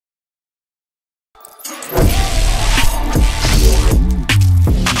One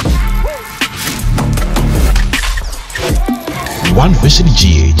Vision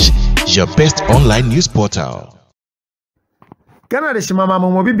GH, your best online news portal. Ghana de shimama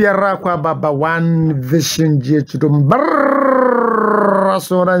mo bibiara kwa baba One Vision GH dum bar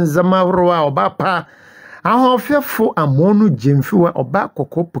so zama ruwa obapa ahofefo amonu jemfiwa oba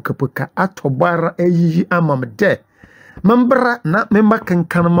kokko pukapuka atobara eyiyi amamde membra na memba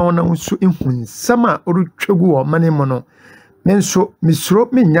kankan ma na nso ehunsama orutwegu o mane mo no menso misro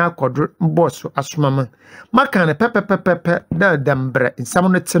menya akodo mboso asomama makane pepepepepe da dambre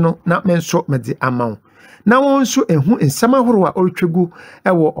nsam no te no na menso medi amaw na wonso ehu nsam ahoro a orutwegu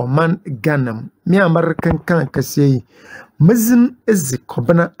ewo oman Ghana mi American kan kasei mezin ezi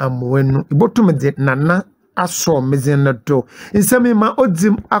kobana amwenu ibotum de nana aso mezin na do nsam ma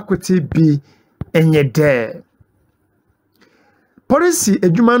odim akote bi enyede policy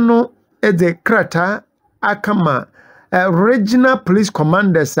edwuma no ede krata akama regional police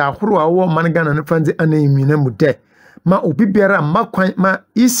commanders ahoro awo man Ghana no fanze anayimina mude ma obi biara makwan ma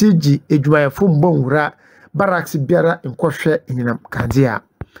ECG edwumayefo mbonwura barracks biara nkohwe enyinam kandia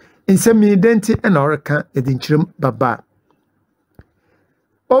nsemi denti na oreka edinchirim baba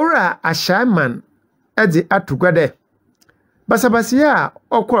ora ashaiman edi atugwade basabasiya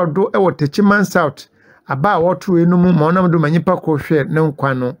okorodo ewo Techiman South aba wotu enum ma onam do manyipa kohwe ne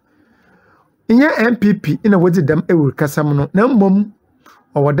nkwa no Inya MPP ina wodi dam ewur kasam no na mbom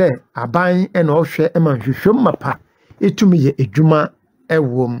owode aban ena ohwe ema hwehwem mapa etumi ye edwuma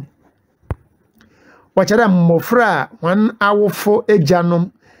ewom wachara mmofra wan awofo ejanom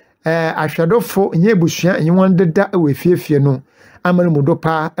ahwedofo nya ebusua enyi won deda ewefiefie no amane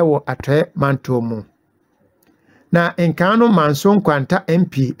mudopa ewo atoe manto mu na enkano manso nkwanta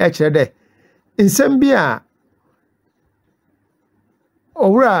MP ekirede nsem bia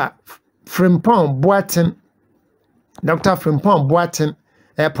owura Frimpong Boatin, Dr. Frimpong Boatin,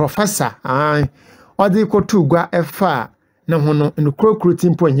 professor, odi ko tugwa efa na hono nkrokro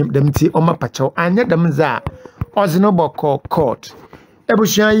timpo anyim damti oma pacho anya damza ozino boko court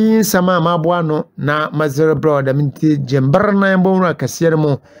ebushia yin sama maboa no na mazere bro damti jembar na mbonru akasiere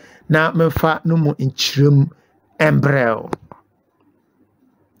mu na mefa no mu nchirem embrel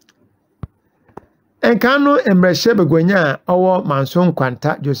Enkano emreshe begwenya owo manson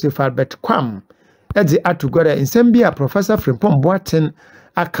kwanta Joseph Albert Kwam edi atugore nsembia Professor Frimpong Boatin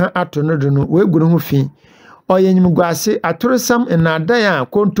aka atonodono weguru ho fi oyenyimguase atoresam enadan a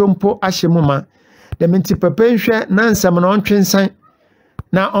kontompo ahyemuma dementi pepenhwe na nsam na ontwensan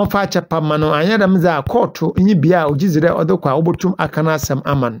na onfa achapama no anyadam za court nyi bia ogizire odokwa obotum aka na asam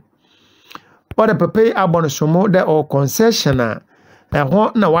aman ode pepe abonosomo de o concessioner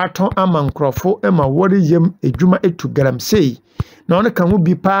eho na waton amankrofo ema wori yem edwuma etu galamsei na on kan ho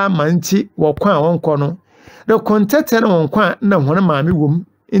bi pa manti wo kwa wonko no de kontete na wonko na hone maame wom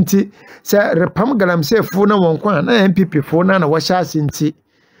nti se repam galamsei fo na wonko na MPP fo na washase nti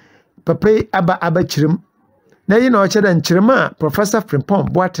papai aba chirim na yi na o cheda nchirim a Professor Frimpong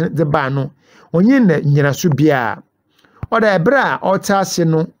Boatin de ba no onyi na nyina so bia oda ebra o taase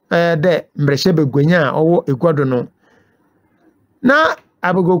no de mbrehye begwanya owo egwado no na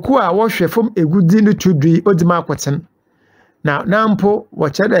abagoku a wohwe fom egudi no tudui odima akweten na nampo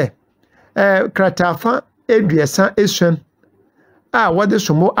wochede kratafa eduesa esuen a wode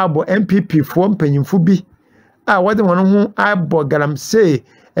somo abo MPP fo mpanyimfo bi a wode wono ho abo galamsey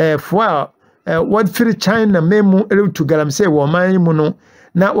fo a wode firi China memu erutu galamsey wo man mu no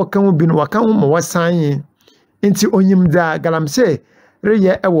na wokan hu bi no wokan hu mo wasan nti onyim da galamsey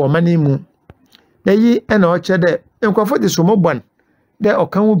reye ewo man mu na yi ena ochede enkwafo de somo bon de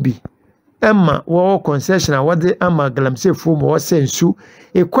okan ubi emma wo concession a wode ama galamsey fo mo sensu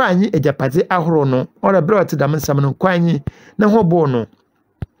ekwanyi ejapade ahoro no ora brot dam nsam no kwanyi na hobo no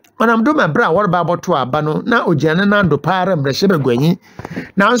onam do mabra wor ba boto aba no na ogiane na ndo paara mbrehye begwanyi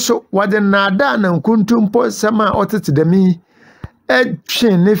nanso wode nada na nkuntumpo sama otete dami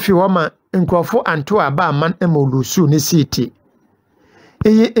etwe ne fi homa nkrofo anto aba aman emolusu ne siti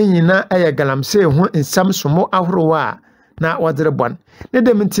eyi enyina aya galamsey ho nsam somo ahoro a na wadere bon ne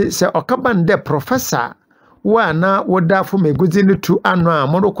dementi se okaban de professor wa na woda fo megudi ne tu ano a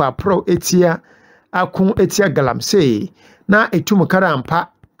morokwa pro etia akun etia galamsey na etum karampa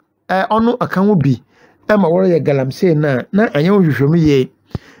onu akan bi ma woro ye galamsey na anya hwehwem ye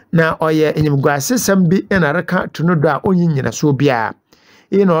na oye enyimguase sam bi na reka tunodo a onyinyina so bia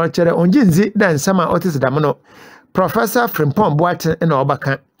e na orchere onjinzi dan sama otisi damno Professor Frimpong Boatin na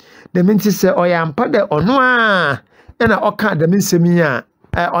obaka dementi se oyampa de ono a ena oka daminsemi a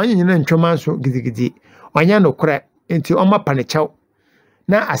onyinyina ntwoma so gidigidi onya no kore enti oma panechaw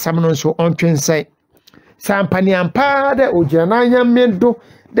na asam no so ontwensai sampani ampa de ojana nyammedo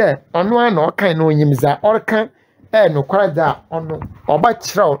de ono ana okan no nyimza orkan no kwara da ono oba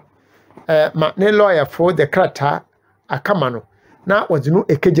kirao ma ne lawyer for the krata akama no na wodinu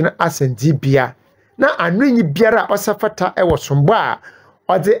ekegina asendi bia na anwenyi biara osafata ewo sombo a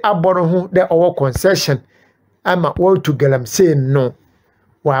ode aboro ho de owo concession ama wo to galamse no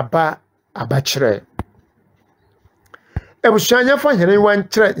waba abachire ebushanya fa hene wan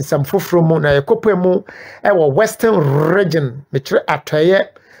kire nsam foforo mu na yekopa mu ewo western region me kire atoye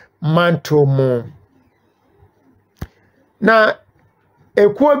manto mu na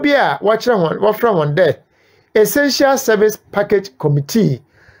ekuo bi a wakire hon wofra hon de essential service package committee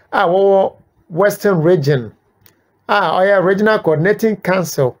a wo western region oya regional coordinating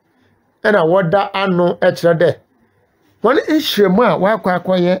council na woda ano ekire de won ihwemu a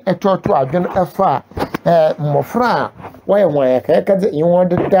wakwakoye etoto adwen efa mmofra why why ka de yin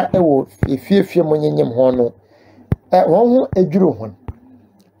deda ewo efiefie monyenyem ho no won ho adwuro ho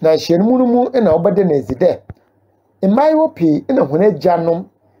na hyenmu mu na obade na ezide emaiwo pi na hona gyanom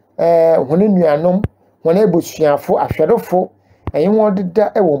hona nuanom hona ebusuafo ahwedofo yin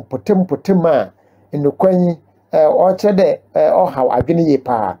deda ewo mpotem a enokwan o chede ohaw adwene ye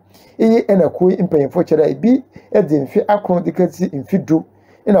pa iyi na ku impanyefo chede bi edimfi akron dikati imfidu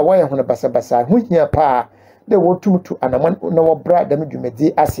ina waya hona basabasa ho hia pa de wotumtu anaman na wobra da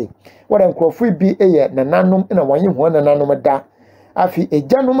medwumedi ase wora nkrofo bi eye nananom ina wanye ho nananom da afi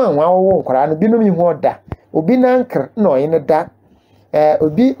ejanom a wawo nkora no binom ho da obi nankr na oyene da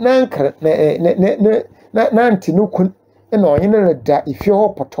obi nankr na antinukun ina oyene da ifie ho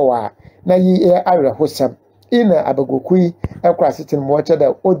potowa na yi awre hosam ina abagokui ekra sitin mo cha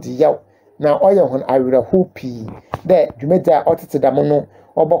da odi yaw na oye hon awre ho pi de dwumedi otete da mo no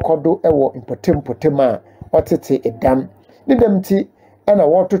obokodo ewo impotem a otete edam ni dem ti na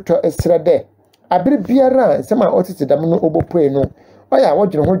wototo esrede abere biara nsema otete dam no obopoe no oya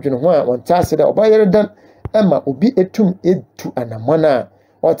wodwene ho a wontase de obayere dan ama obi etum etu anamona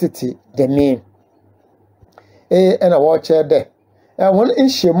otete demi na woche de won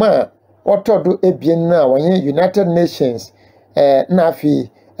inshema otodo ebien na wonye United Nations na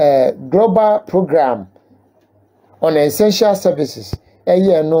afi global program on essential services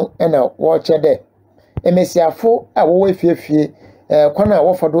no na woche de emesiafo a wo efiefie kwana a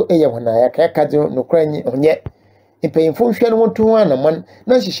wofodo eye hona ya ka de nokranyi onye impanyimfo hwe no wonto ho anaman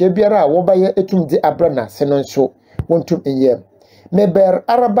na hihye biara a wo baye etum de abra na se no nso wontum enye meber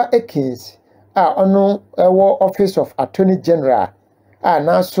araba ekins a ono ewo office of attorney general a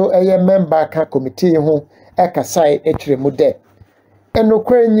naso eye member ka committee ho ekasai etwiremu de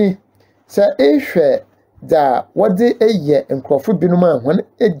enokranyi se ehwe da wode eye nkrofo binum a hon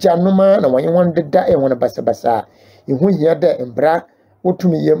ejanoma na wanye won deda won basabasa ehu hia da embra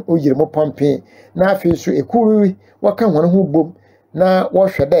wotumi yem oyiremu pompe na afi so ekuru waka hon ho bom na wo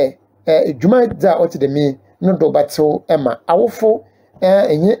hwede edwuma da otedemi no do batew ema awofo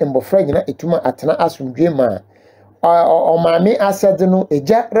enye embofra nyina etuma atena asomdwe ma o maame asade no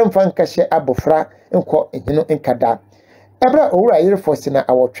eja remfa nkahye abofra nko ehino nkada Ebra owura yire force na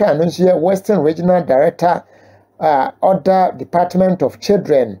awotwe anu nso Western Regional Director Order Department of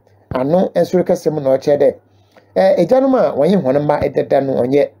Children anu enso kasem na ochede ejanum a wanye honma ededa no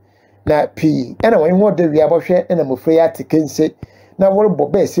onye na pi na wanye ho de wi abohwe na mofre ya tikense na worbo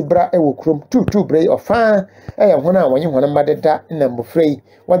ba sibra ewo krom tutu bre ofa eya hona wanye honma deda na mofre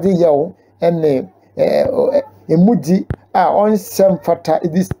wade yawo ene emudi a onsem fata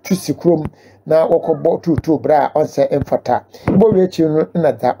this tusikrom na wokobo tutu bra onse emfata bo wechi no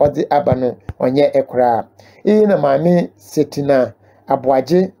na da odi aba no onye ekra na maami setina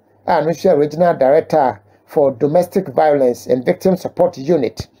aboaje a no share regional director for domestic violence and victim support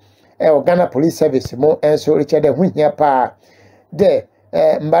unit Ghana police service mo enso richade huhia pa de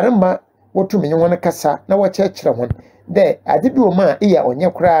mbaramba wotumi nyon kasa na wachechira hon de adibi o ma iya onye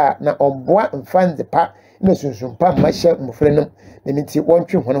kra na omboa mfanze pa na sunsumpa mahye mfre no ne nti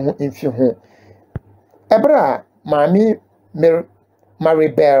wontwe hon ho mfi ho Ebra Mami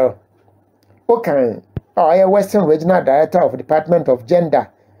Maribel Okan Western Regional Director of Department of Gender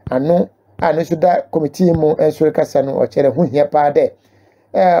anu suda committee mu enso kasa no ochere ho hia pa de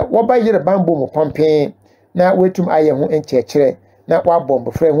wo ba yire bambo mu pompe na wetum aye ho enchekere na wa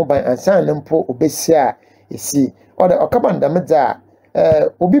bombo frɛ ho ban ansan ne mpo obesia esi ode okabanda medza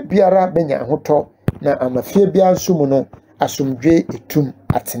obi biara benya ahotɔ na amafie bia nso mu no asomdwe etum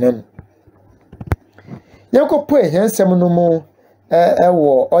atenam Yakopo ehensem no mu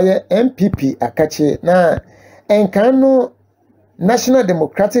ewo oye MPP akache na enkano National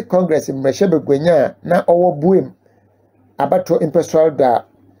Democratic Congress mrehye begwanya na owo buem abato imperial da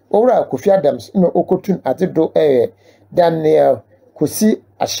owura Kofi Adams no okotun adedo Daniel Kosi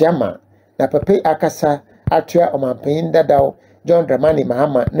Ashiama na papai akasa atua omampanyin dadaw John Dramani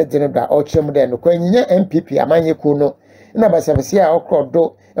Mahama ne deneda ochrem de no kwanyinya MPP amanye ku no na basabasi a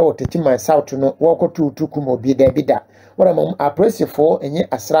okrodo wotetima South no wokotu tukum obi da bida wora mom apresifo enye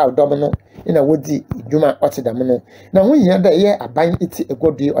asra odom no na wodi dwuma otedam no na hunya da ye aban iti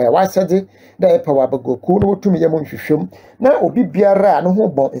egodi oya wasade da ye pawa bagoku no wotumi yam nhwehwem na obi biara no ho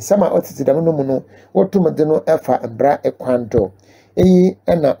bon nsama otedam no mu no wotum de no efa mbra ekwando eyi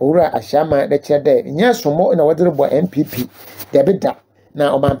na owura Ashiama de chede nya somo na wodere MPP da bida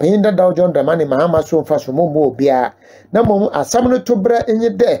na omampanyin dadaw John Dramani Mahama so mfa somo mo obia na mom asam no tobra enye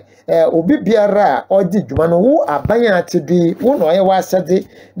de obi biara odi dwuma no wo aban atedi wo no ye wasade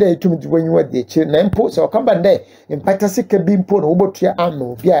de etum dwanyiwa de echi na mpo so kamba de empatasi ka bi mpo no wobotua ama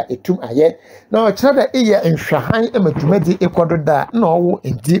obi a etum aye na o kira da eye nhwahan emadwumadi ekodo da na owo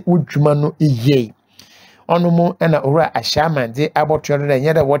enti wo dwuma no eye ono mu na owura Ashiama de abotua do da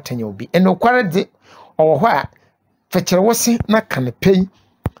nye da wotanya obi eno kware de owo ho a fekere wose na kanepei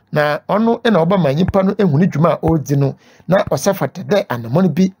na ono na oba manyipa no ehuni dwuma odi no na osafata de anamon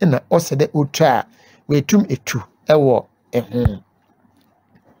bi na osede otwa wetum etu ewo ehu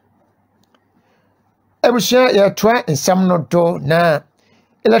ebushia ya twa nsam no do na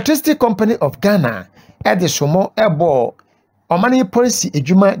Electricity Company of Ghana edisomo ebo omani policy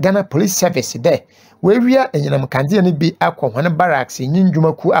edwuma Ghana Police Service de wewia enyinam kandie ne bi akọ barracks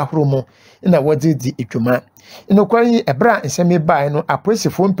nyindwuma ku ahoromo na wodi di edwuma inokwani ebra nseme bae no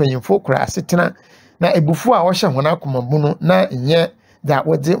apolisifoɔ mpanyimfo kura asetena na ebufu a wɔhyɛ hɔn akomabu no na nyɛ da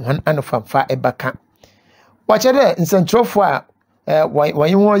wɔde hɔn anofamfa ebaka wɔkyerɛ nsɛntrɔfo a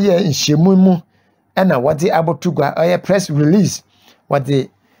wɔyi wɔn yɛ nhyiamu mu na wɔde abotugwa ɔyɛ press release wɔde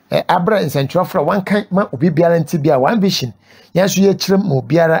abra nsɛntrɔfo wankan ma obi biara ntibia one vision yanso yɛ kyerem ma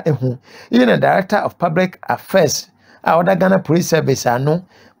obiara ehu yi na Director of Public Affairs a wɔda Ghana Police Service ano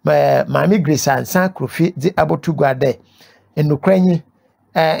Mami Grace Ansa Krofi di abotugwa de enukranyi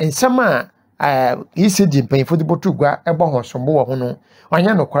nsama ECG mpanyifo di botugwa ebo hosombo wo ho no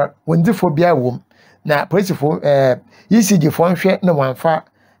wanya nokwa wondifo bia wom na polisifo ECG fo nhwe na wanfa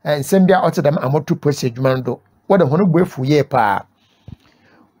nsem bia otedam amotu police adwuma ndo wode hono buefu ye pa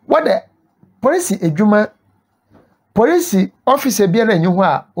wode police adwuma police officer bia na nyu ho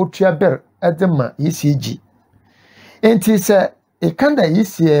a otua ber edema ECG enti se ekanda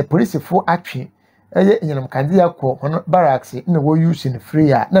yisi polisifo atwe eye enyanam kandia ko hono barracks na wo use in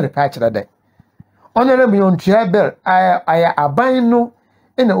free a na repa kira de onere mi ontua bel aya aban no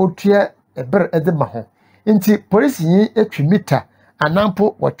na otua ber edema ho nti polisi yi atwi mita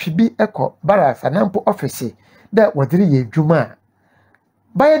anampo watwe bi eko barracks anampo office da wadiri ye dwuma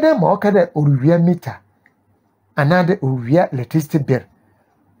bayede ma okada oruwia mita anade oruwia electricity bill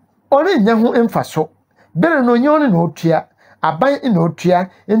ore nya ho emfaso bere no nyon na otua aban ina otua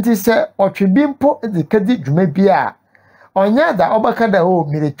nti se otwebi mpo edikadi dwuma bia onya da obakada o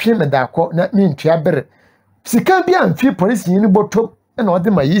miretwe medakọ na mintua bere sika bia mfi police yin botom na ode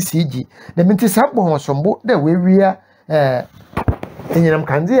ma ECG na minti sabbo honsombo da wewia enyinam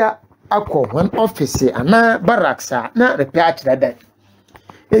kandia akọ one office ana barracks na repair chirada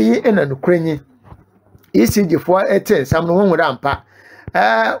eyi ena nukrenyi ECG fo eten sam no wonwura ampa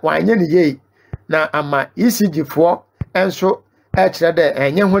wanye ne yei na ama ECG fo enso kire de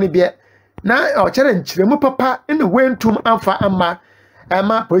enye honi bia na o kire nchiremu papa ina wentum amfa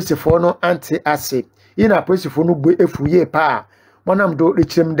ama polisifo no anti ase ina polisifo no bu efuye pa monam do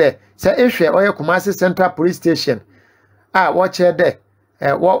richirem de se ehwe oye Kumasi Central Police Station wo kire de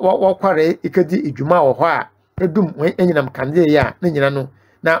wo kware ikedi idwuma wo ho a edum enyinam kande ya na nyina no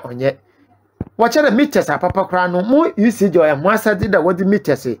na onye wo kire meters apapa kra no mu ECG oya mu asade da wodi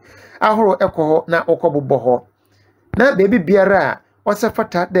meters ahoro ekoho na okobobbo ho na baby biara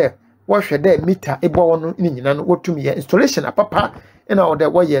osafata de wo hwe de meter ebo wono ni nyina no wotum ye installation apapa ina ode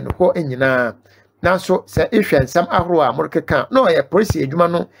wo ye no ho enyina nanso se ehwe nsam ahoro a morkeka na oye police adwuma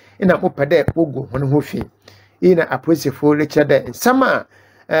no ina mopede wogo hono ho fi ina apolice fo lecture de nsam a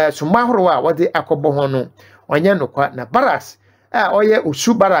suma ahoro a wode akobo ho no onye no kwa na barracks oye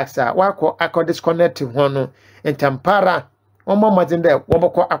usu barracks a wako akọ disconnect ho no entampara omo madin de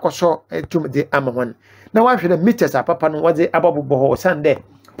woboko akoso tum de amahon na wa hwede meters apapa no wode ababobbo ho sande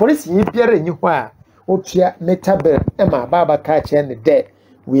police yi biara nyi ho a otua metabel ema baba ka che ne de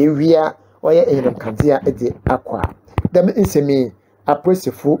we wia oye enam kanzia ede akwa dem nsemi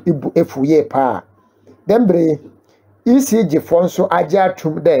aposifo ibu efuye pa dembre ECG fo nso aja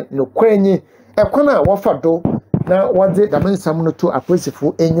atum de no kwanyi ekona wo fado na wode dam nsam no to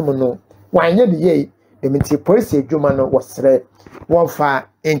aposifo enyim no wanye de ye deminti police adwuma no wɔsrɛ wɔmfa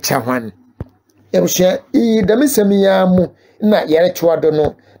nkyahwan ebusua demisemi ya mu na yɛretwa do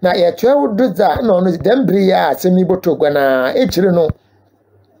no na yɛtwa do za na ɔno dembri ya asemi botogwa na echire no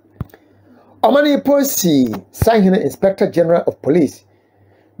Omani Police Sahine Inspector General of Police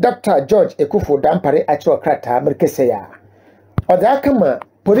Dr. George Ekufu Dampare Acho Krata Merkeseya Odakama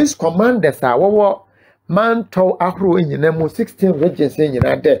Police Commanders a wowo manto ahro nyina mu 16 regions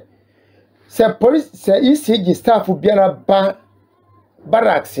nyina de se police se ECG staff biara ba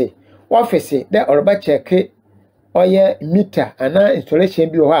barracks office de oroba check oye meter ana installation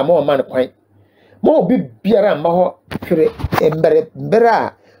bi ho a ma man kwan ma obi biara ma ho fere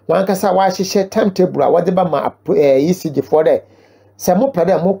mbere wankasa wa hyehyɛ timetable a wode ba ma ECG for there se mo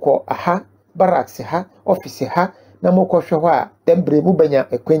pade mokɔ aha barracks ha office ha na mokɔ hwɛ hɔ a dembre mu banya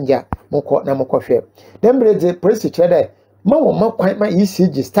ekwanja mokɔ na mokɔ hwɛ dembre de police kyerɛ dɛ ma wo makwan ma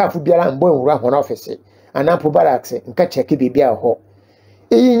ECG staff biara mbo nwura hɔ na office anampo barracks nka check bibia hɔ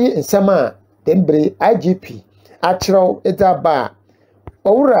eyi nsama dembre IGP akyerɛw edaba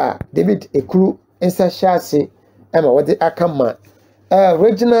owura David Ekuru nsa hyase ama wode akama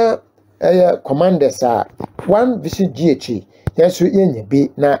regional commanders a one vision GH yeso yenye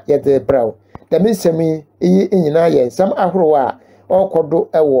bi na yede braw da mensemi yi enyina ye nsam ahoro a okodo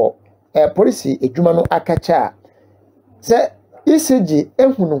ewo police edwuma no akacha se ECG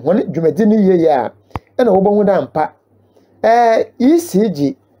ehunu hone dwumadi ni ye ya na wo bohu da mpa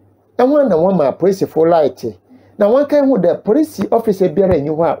ECG ehun na wo ma police for light na wan kan hu da police officer biara nyi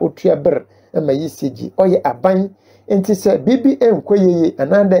ho a otua ber ma ECG oye aban enti se bibi enkoyeye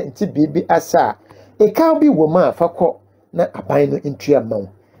ananda enti bibi asa eka bi wo ma fakọ na aban no ntua mawo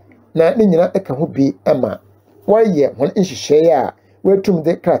na ne nyina eka ho bi ama woye hon nhihye ya wetum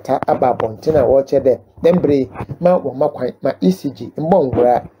de krata aba bontina wo chede dembre ma wo makwan ma ECG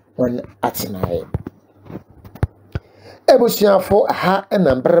mbongura hon atenae ebusuafo aha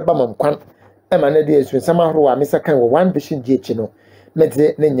na mbreba mamkwan ema na de esu samahoro a mesakan wo one vision GH no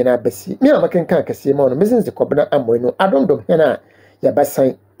medze ne nyina basi me amakenkan kase ma no mesense kobna amoy no adomdom hena ya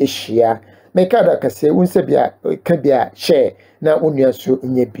basan ehia meka da kase unse bia ka bia share na onua so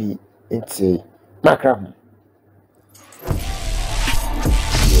nya bi enti makra ho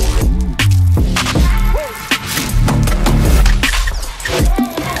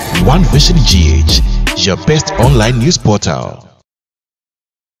One Vision GH, your best online news portal.